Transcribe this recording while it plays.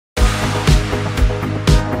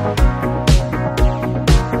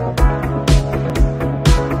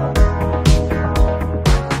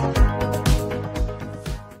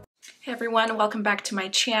everyone, welcome back to my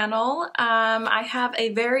channel. I have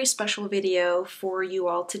a very special video for you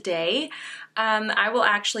all today. I will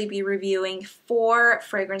actually be reviewing 4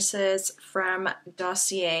 fragrances from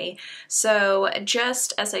Dossier. So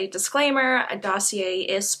just as a disclaimer, Dossier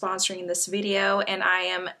is sponsoring this video and I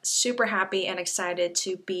am super happy and excited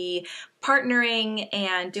to be partnering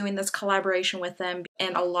and doing this collaboration with them,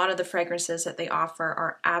 and a lot of the fragrances that they offer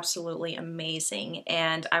are absolutely amazing,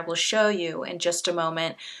 and I will show you in just a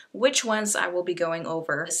moment which ones I will be going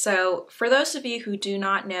over. So for those of you who do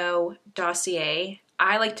not know Dossier,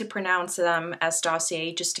 I like to pronounce them as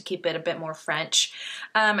Dossier just to keep it a bit more French.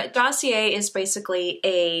 Dossier is basically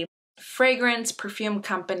a fragrance perfume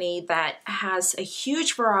company that has a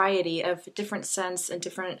huge variety of different scents and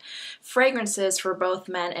different fragrances for both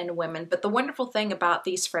men and women. But the wonderful thing about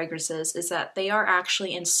these fragrances is that they are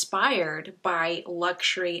actually inspired by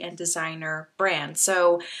luxury and designer brands.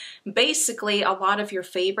 So basically a lot of your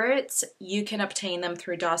favorites, you can obtain them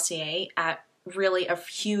through Dossier at really a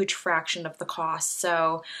huge fraction of the cost.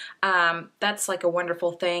 So that's like a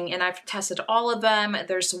wonderful thing, and I've tested all of them.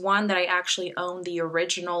 There's one that I actually own the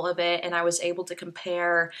original of it, and I was able to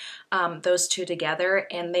compare those two together,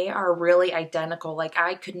 and they are really identical. Like,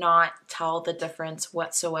 I could not tell the difference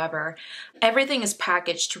whatsoever. Everything is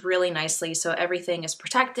packaged really nicely, so everything is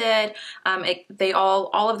protected.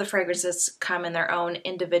 All of the fragrances come in their own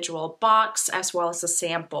individual box as well as a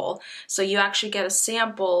sample. So you actually get a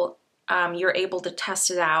sample. You're able to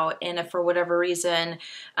test it out, and if for whatever reason,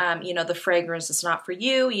 the fragrance is not for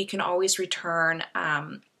you, you can always return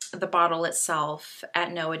the bottle itself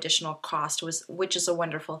at no additional cost, which is a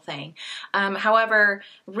wonderful thing. However,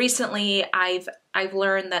 recently I've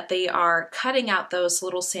learned that they are cutting out those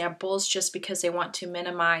little samples just because they want to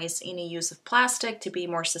minimize any use of plastic to be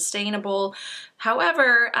more sustainable.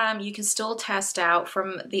 However, you can still test out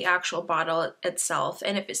from the actual bottle itself,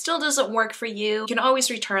 and if it still doesn't work for you, you can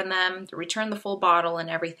always return them, return the full bottle and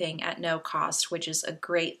everything at no cost, which is a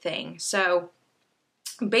great thing. So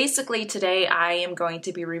basically today I am going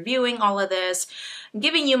to be reviewing all of this,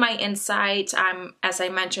 giving you my insight. As I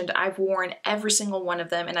mentioned, I've worn every single one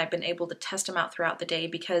of them, and I've been able to test them out throughout the day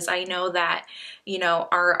because I know that,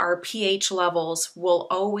 our pH levels will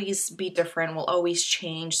always be different, will always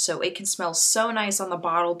change. So it can smell so nice on the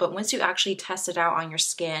bottle, but once you actually test it out on your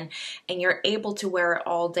skin and you're able to wear it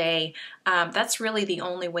all day, that's really the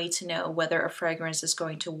only way to know whether a fragrance is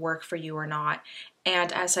going to work for you or not.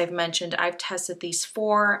 And as I've mentioned, I've tested these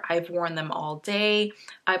 4, I've worn them all day.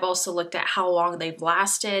 I've also looked at how long they've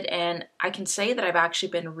lasted, and I can say that I've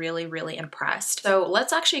actually been really, really impressed. So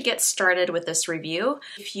let's actually get started with this review.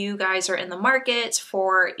 If you guys are in the market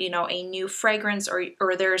for, a new fragrance,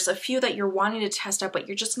 or there's a few that you're wanting to test out, but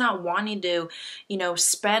you're just not wanting to,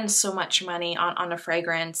 spend so much money on a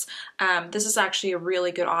fragrance, this is actually a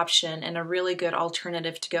really good option and a really good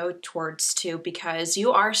alternative to go towards too, because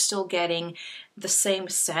you are still getting the same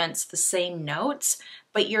scents, the same notes,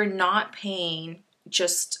 but you're not paying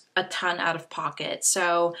just a ton out of pocket.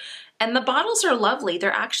 So, and the bottles are lovely.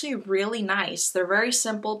 They're actually really nice. They're very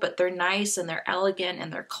simple, but they're nice and they're elegant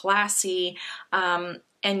and they're classy. And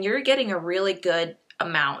you're getting a really good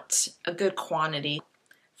amount, a good quantity.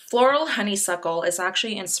 Floral Honeysuckle is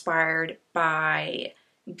actually inspired by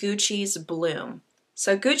Gucci's Bloom.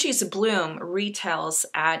 So Gucci's Bloom retails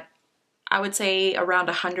at, I would say, around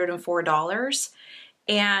 $104.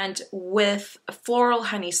 And with Floral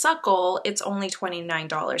Honeysuckle, it's only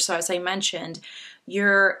 $29. So as I mentioned,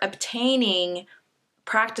 you're obtaining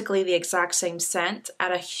practically the exact same scent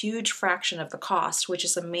at a huge fraction of the cost, which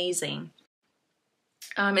is amazing.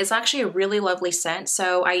 It's actually a really lovely scent.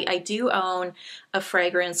 So I do own a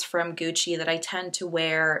fragrance from Gucci that I tend to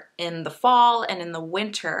wear in the fall and in the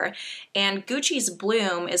winter. And Gucci's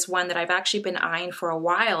Bloom is one that I've actually been eyeing for a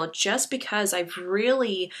while, just because I've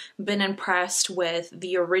really been impressed with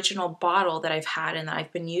the original bottle that I've had and that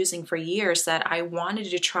I've been using for years, that I wanted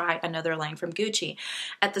to try another line from Gucci.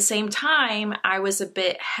 At the same time, I was a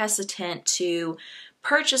bit hesitant to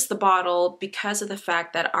purchase the bottle because of the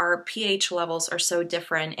fact that our pH levels are so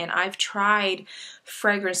different, and I've tried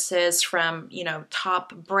fragrances from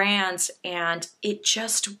top brands and it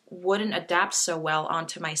just wouldn't adapt so well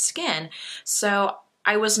onto my skin. So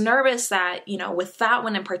I was nervous that with that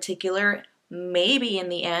one in particular, maybe in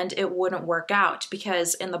the end it wouldn't work out,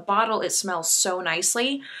 because in the bottle it smells so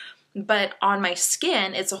nicely, but on my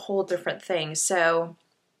skin it's a whole different thing. So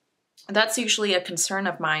that's usually a concern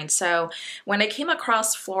of mine. So when I came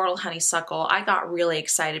across Floral Honeysuckle, I got really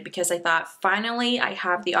excited because I thought, finally, I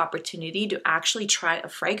have the opportunity to actually try a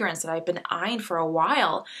fragrance that I've been eyeing for a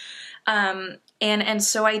while. And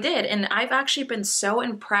so I did. And I've actually been so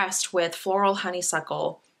impressed with Floral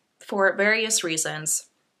Honeysuckle for various reasons.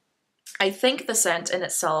 I think the scent in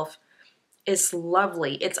itself is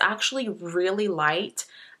lovely. It's actually really light.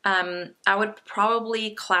 I would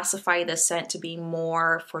probably classify this scent to be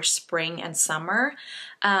more for spring and summer.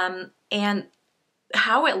 And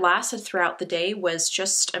how it lasted throughout the day was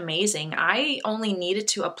just amazing. I only needed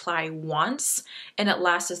to apply once and it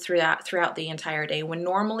lasted throughout the entire day, when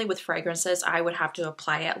normally with fragrances I would have to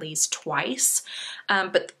apply at least twice.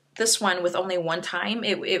 But this one, with only one time,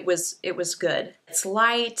 it was good. It's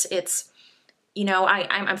light, it's, you know,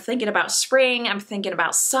 I'm thinking about spring, I'm thinking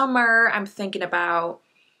about summer, I'm thinking about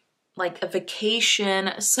like a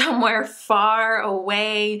vacation somewhere far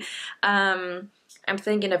away. I'm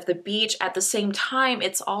thinking of the beach. At the same time,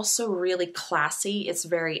 it's also really classy. It's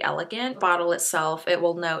very elegant. The bottle itself, it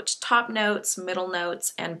will note top notes, middle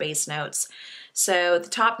notes, and base notes. So the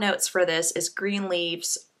top notes for this is green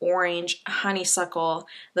leaves, orange, honeysuckle.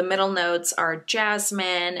 The middle notes are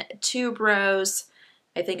jasmine, tuberose,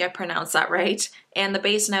 I think I pronounced that right, and the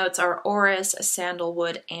base notes are orris,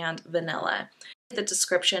 sandalwood, and vanilla. The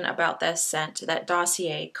description about this scent that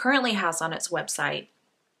Dossier currently has on its website,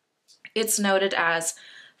 it's noted as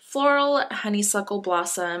floral honeysuckle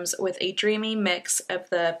blossoms with a dreamy mix of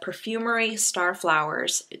the perfumery star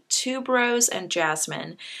flowers, tuberose and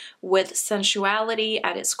jasmine, with sensuality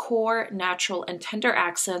at its core. Natural and tender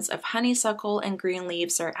accents of honeysuckle and green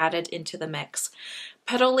leaves are added into the mix.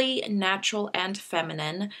 Petally, natural and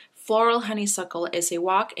feminine, floral honeysuckle is a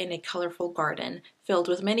walk in a colorful garden filled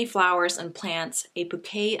with many flowers and plants, a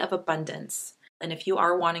bouquet of abundance. And if you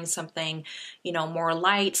are wanting something, you know, more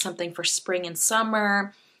light, something for spring and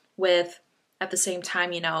summer with, at the same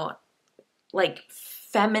time, you know, like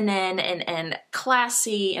feminine and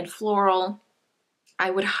classy and floral, I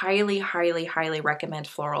would highly, highly, highly recommend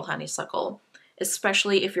Floral Honeysuckle,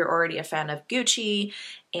 especially if you're already a fan of Gucci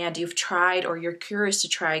and you've tried or you're curious to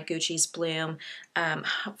try Gucci's Bloom.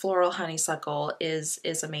 Floral Honeysuckle is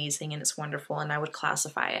amazing and it's wonderful, and I would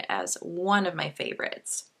classify it as one of my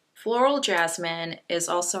favorites. Floral Jasmine is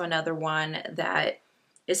also another one that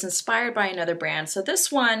is inspired by another brand. So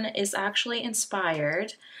this one is actually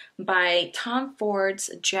inspired by Tom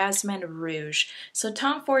Ford's Jasmine Rouge. So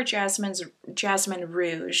Tom Ford Jasmine's Jasmine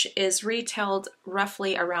Rouge is retailed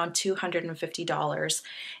roughly around $250.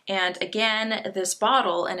 And again, this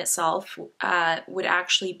bottle in itself would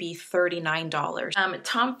actually be $39.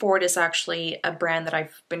 Tom Ford is actually a brand that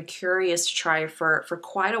I've been curious to try for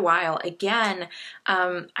quite a while. Again,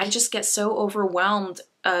 I just get so overwhelmed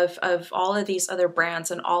of all of these other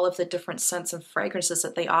brands and all of the different scents and fragrances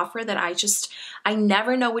that they offer that I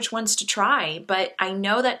never know which ones to try, but I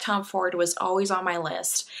know that Tom Ford was always on my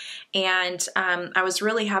list. And I was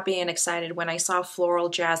really happy and excited when I saw Floral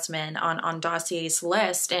Jasmine on Dossier's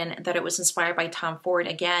list and that it was inspired by Tom Ford.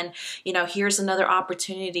 Again, you know, here's another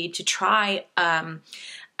opportunity to try an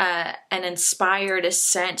inspired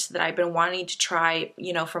scent that I've been wanting to try,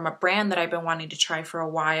 you know, from a brand that I've been wanting to try for a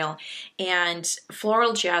while. And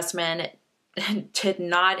Floral Jasmine did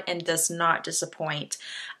not and does not disappoint.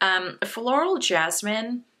 Floral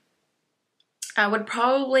Jasmine, I would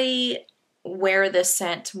probably wear this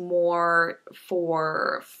scent more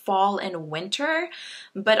for fall and winter,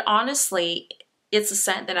 but honestly, it's a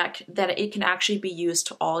scent that it can actually be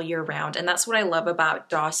used all year round. And that's what I love about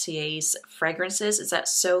Dossier's fragrances, is that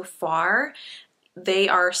so far they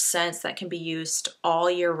are scents that can be used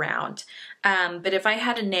all year round. But if I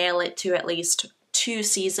had to nail it to at least 2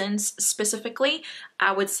 seasons specifically,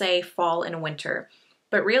 I would say fall and winter.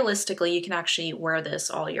 But realistically, you can actually wear this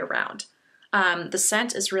all year round. The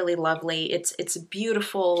scent is really lovely. It's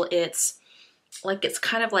beautiful. It's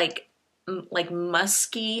kind of like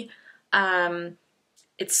musky.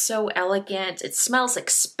 It's so elegant. It smells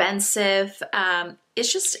expensive.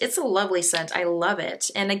 It's a lovely scent. I love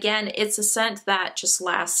it. And again, it's a scent that just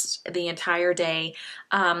lasts the entire day.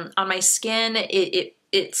 On my skin,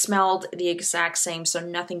 it smelled the exact same, so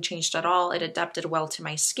nothing changed at all. It adapted well to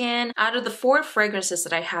my skin. Out of the 4 fragrances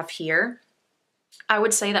that I have here, I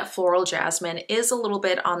would say that Floral Jasmine is a little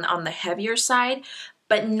bit on the heavier side,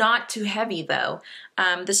 but not too heavy though.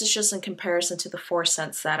 This is just in comparison to the 4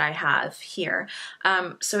 scents that I have here.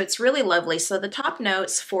 So it's really lovely. So the top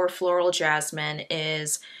notes for Floral Jasmine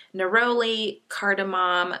is neroli,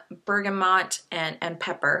 cardamom, bergamot, and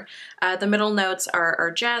pepper. The middle notes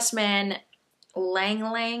are jasmine,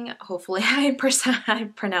 lang-lang, hopefully I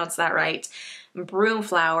pronounced that right, broom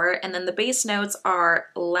flower, and then the base notes are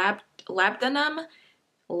labdanum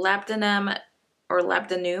or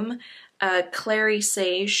labdanum, clary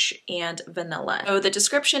sage, and vanilla. So the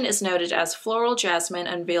description is noted as Floral Jasmine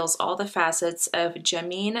unveils all the facets of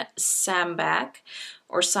Jamin Sambak,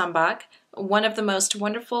 one of the most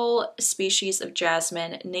wonderful species of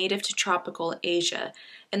jasmine native to tropical Asia.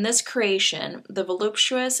 In this creation, the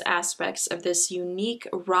voluptuous aspects of this unique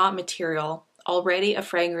raw material, already a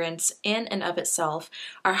fragrance in and of itself,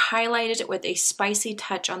 are highlighted with a spicy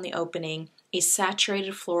touch on the opening, a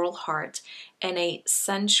saturated floral heart, and a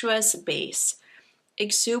sensuous base.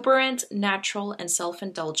 Exuberant, natural, and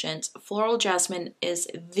self-indulgent, Floral Jasmine is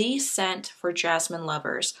the scent for jasmine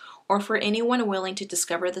lovers, or for anyone willing to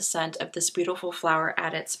discover the scent of this beautiful flower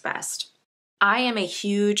at its best. I am a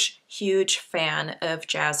huge, huge fan of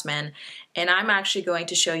jasmine, and I'm actually going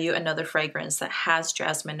to show you another fragrance that has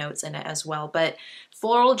jasmine notes in it as well. But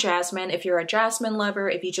Floral Jasmine, if you're a jasmine lover,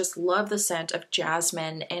 if you just love the scent of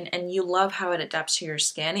jasmine and you love how it adapts to your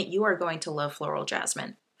skin, you are going to love Floral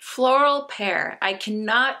Jasmine. Floral Pear. I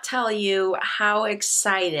cannot tell you how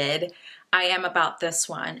excited I am about this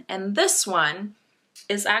one. And this one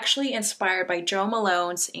is actually inspired by Jo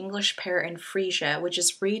Malone's English Pear and Freesia, which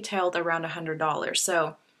is retailed around $100.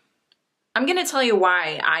 So I'm going to tell you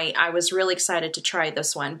why I was really excited to try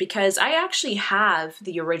this one, because I actually have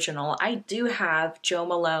the original. I do have Jo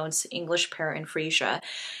Malone's English Pear and Freesia.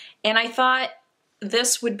 And I thought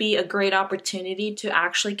this would be a great opportunity to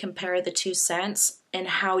actually compare the two scents and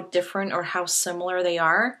how different or how similar they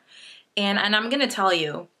are. And I'm gonna tell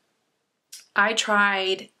you, I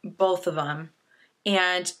tried both of them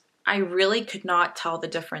and I really could not tell the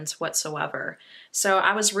difference whatsoever. So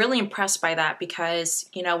I was really impressed by that because,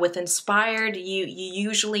 you know, with Inspired, you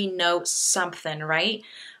usually know something, right?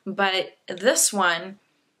 But this one,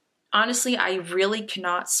 honestly, I really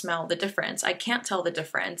cannot smell the difference. I can't tell the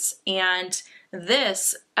difference. And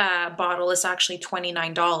this bottle is actually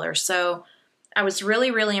 $29. So I was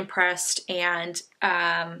really, really impressed. And,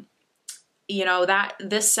 you know,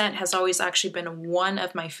 this scent has always actually been one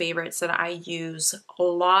of my favorites that I use a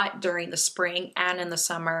lot during the spring and in the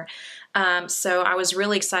summer. So I was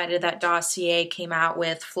really excited that Dossier came out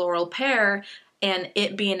with Floral Pear, and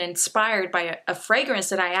it being inspired by a fragrance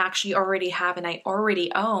that I actually already have and I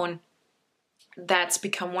already own. That's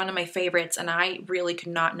become one of my favorites, and I really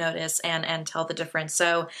could not notice and tell the difference.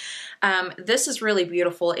 So this is really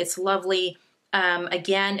beautiful. It's lovely.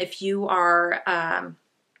 Again, if you are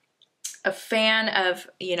a fan of,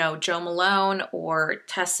 you know, Jo Malone or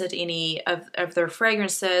tested any of their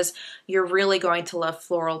fragrances, you're really going to love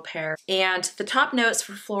Floral Pear. And the top notes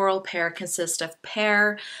for Floral Pear consist of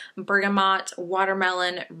pear, bergamot,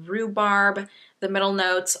 watermelon, rhubarb. The middle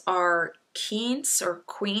notes are quince or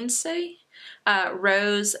quince,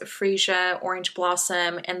 rose, freesia, orange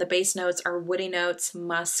blossom, and the base notes are woody notes,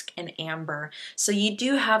 musk, and amber. So you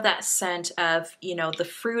do have that scent of, you know, the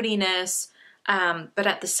fruitiness, but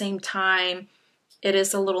at the same time, it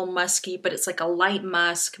is a little musky, but it's like a light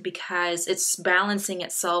musk because it's balancing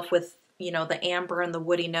itself with, you know, the amber and the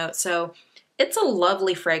woody note. So it's a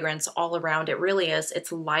lovely fragrance all around. It really is.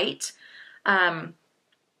 It's light. Out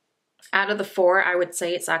of the four, I would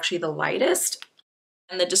say it's actually the lightest.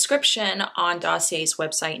 And the description on Dossier's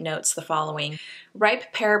website notes the following.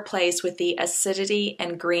 Ripe pear plays with the acidity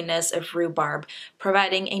and greenness of rhubarb,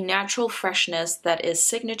 providing a natural freshness that is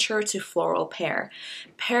signature to Floral Pear.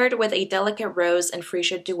 Paired with a delicate rose and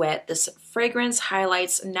freesia duet, this fragrance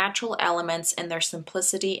highlights natural elements in their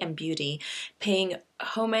simplicity and beauty, paying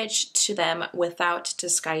homage to them without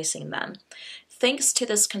disguising them. Thanks to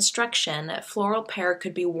this construction, Floral Pear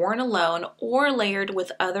could be worn alone or layered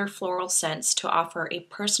with other floral scents to offer a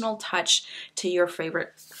personal touch to your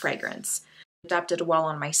favorite fragrance. It adapted well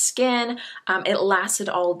on my skin. It lasted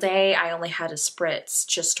all day. I only had to spritz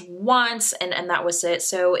just once, and that was it.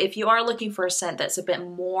 So if you are looking for a scent that's a bit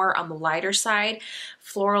more on the lighter side,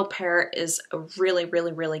 Floral Pear is a really,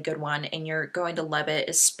 really, really good one, and you're going to love it,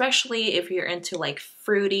 especially if you're into like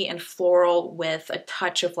fruity and floral with a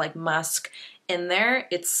touch of like musk in there.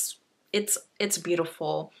 It's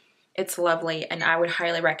beautiful. It's lovely, and I would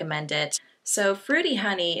highly recommend it. So Fruity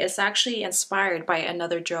Honey is actually inspired by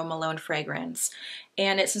another Jo Malone fragrance,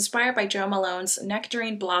 and it's inspired by Jo Malone's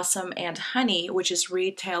Nectarine Blossom and Honey, which is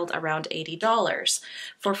retailed around $80.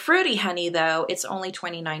 For Fruity Honey though, it's only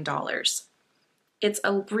 $29. It's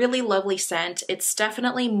a really lovely scent. It's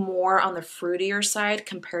definitely more on the fruitier side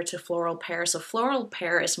compared to Floral Pear. So Floral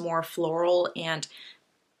Pear is more floral and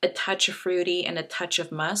a touch of fruity and a touch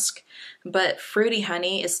of musk, but Fruity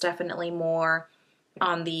Honey is definitely more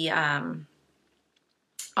on the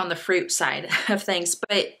fruit side of things,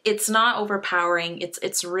 but it's not overpowering.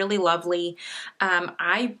 It's really lovely.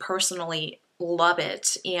 I personally love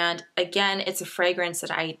it, and again, it's a fragrance that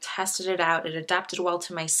I tested it out. It adapted well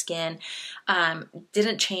to my skin,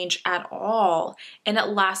 didn't change at all, and it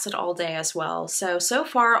lasted all day as well. So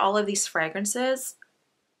far, all of these fragrances,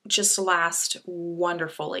 just last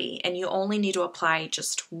wonderfully, and you only need to apply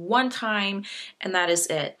just one time, and that is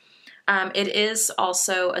it. It is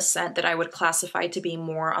also a scent that I would classify to be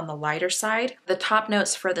more on the lighter side. The top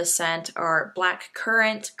notes for the scent are black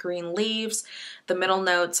currant, green leaves. The middle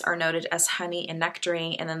notes are noted as honey and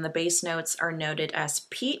nectarine, and then the base notes are noted as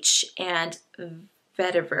peach and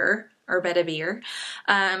vetiver. Or vetiver.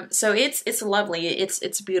 So it's lovely.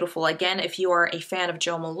 It's beautiful. Again, if you are a fan of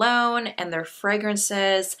Jo Malone and their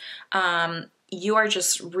fragrances, you are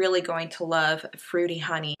just really going to love Fruity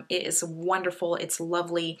Honey. It is wonderful. It's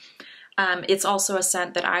lovely. It's also a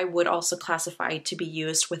scent that I would also classify to be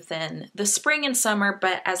used within the spring and summer,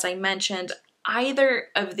 but as I mentioned, either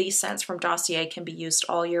of these scents from Dossier can be used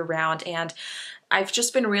all year round, and I've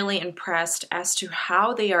just been really impressed as to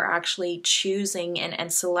how they are actually choosing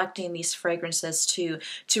and selecting these fragrances to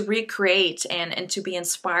recreate and to be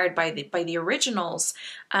inspired by the originals.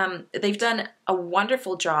 They've done a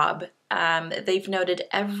wonderful job. They've noted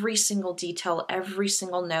every single detail, every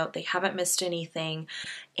single note. They haven't missed anything.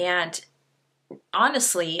 And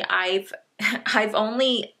honestly, I've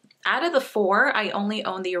only, out of the four, I only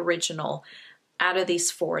own the original. Out of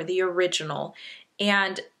these four, the original.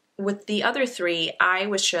 And with the other three, I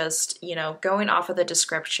was just, going off of the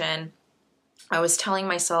description. I was telling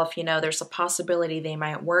myself, there's a possibility they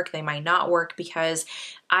might work, they might not work, because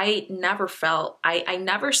I never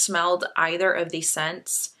smelled either of these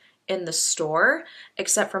scents in the store,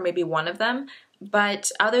 except for maybe one of them.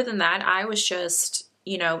 But other than that, I was just,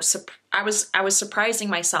 I was surprising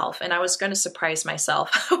myself, and I was going to surprise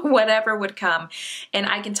myself, whatever would come. And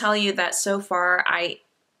I can tell you that so far, I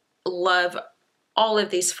love all of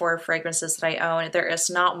these four fragrances that I own. There is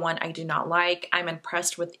not one I do not like. I'm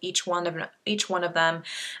impressed with each one of them.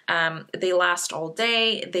 They last all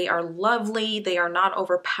day. They are lovely. They are not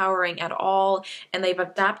overpowering at all, and they've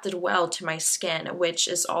adapted well to my skin, which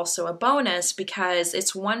is also a bonus, because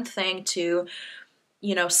it's one thing to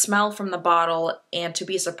smell from the bottle and to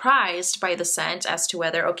be surprised by the scent as to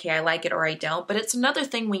whether, okay, I like it or I don't. But it's another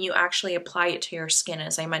thing when you actually apply it to your skin,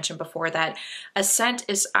 as I mentioned before, that a scent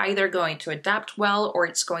is either going to adapt well or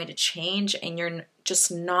it's going to change, and you're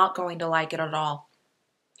just not going to like it at all.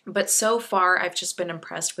 But so far, I've just been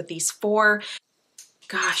impressed with these four.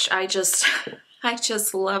 Gosh, I just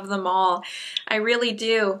love them all. I really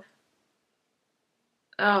do.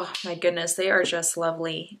 Oh my goodness, they are just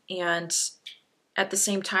lovely. And at the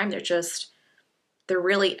same time, they're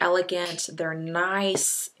really elegant, they're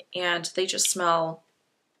nice, and they just smell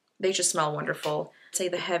wonderful. I'd say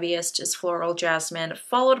the heaviest is Floral Jasmine,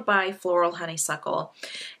 followed by Floral Honeysuckle.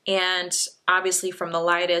 And obviously from the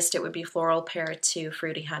lightest, it would be Floral Pear to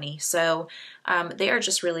Fruity Honey. So they are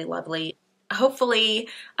just really lovely. Hopefully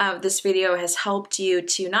this video has helped you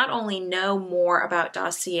to not only know more about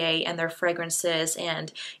Dossier and their fragrances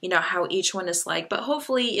and how each one is like, but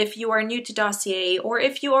hopefully if you are new to Dossier, or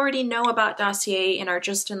if you already know about Dossier and are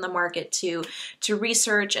just in the market to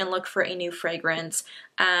research and look for a new fragrance,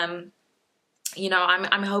 I'm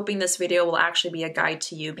hoping this video will actually be a guide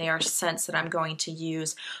to you. They are scents that I'm going to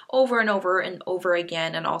use over and over and over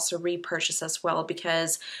again, and also repurchase as well,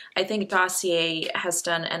 because I think Dossier has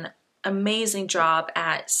done an amazing job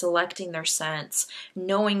at selecting their scents,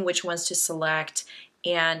 knowing which ones to select,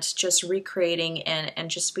 and just recreating and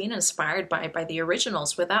just being inspired by the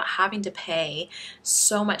originals without having to pay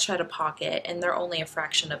so much out of pocket, and they're only a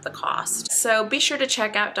fraction of the cost. So be sure to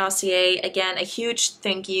check out Dossier. Again, a huge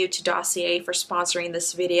thank you to Dossier for sponsoring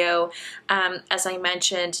this video. As I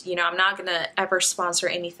mentioned, I'm not gonna ever sponsor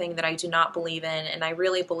anything that I do not believe in, and I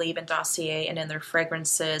really believe in Dossier and in their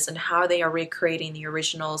fragrances and how they are recreating the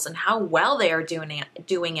originals and how well they are doing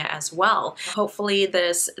it as well. Hopefully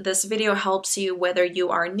this video helps you, whether you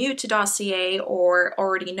are new to Dossier or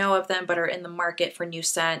already know of them but are in the market for new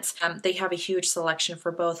scents. They have a huge selection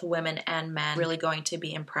for both women and men. Really going to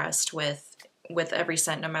be impressed with every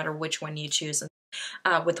scent, no matter which one you choose.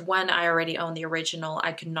 With one, I already own the original.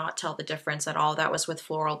 I could not tell the difference at all. That was with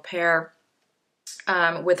Floral Pear.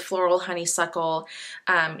 With Floral Honeysuckle,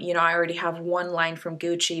 I already have one line from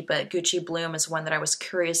Gucci, but Gucci Bloom is one that I was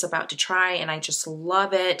curious about to try, and I just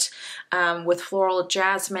love it. With Floral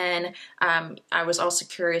Jasmine, I was also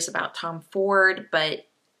curious about Tom Ford, but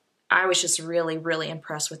I was just really, really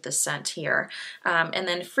impressed with this scent here. And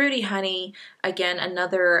then Fruity Honey, again,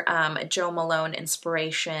 another Jo Malone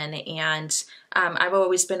inspiration, and I've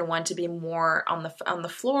always been one to be more on the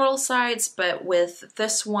floral sides, but with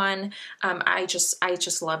this one, I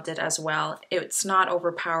just loved it as well. It's not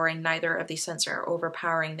overpowering. Neither of these scents are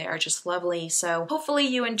overpowering. They are just lovely. So hopefully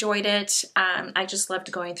you enjoyed it. I just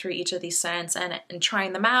loved going through each of these scents and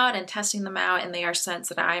trying them out and testing them out, and they are scents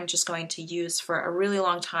that I'm just going to use for a really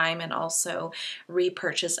long time and also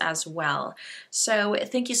repurchase as well. So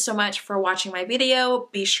thank you so much for watching my video.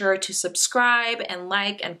 Be sure to subscribe and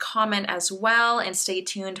like and comment as well, and stay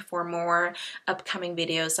tuned for more upcoming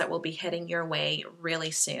videos that will be heading your way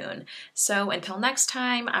really soon. So until next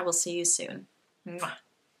time, I will see you soon. Mwah.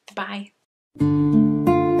 Bye.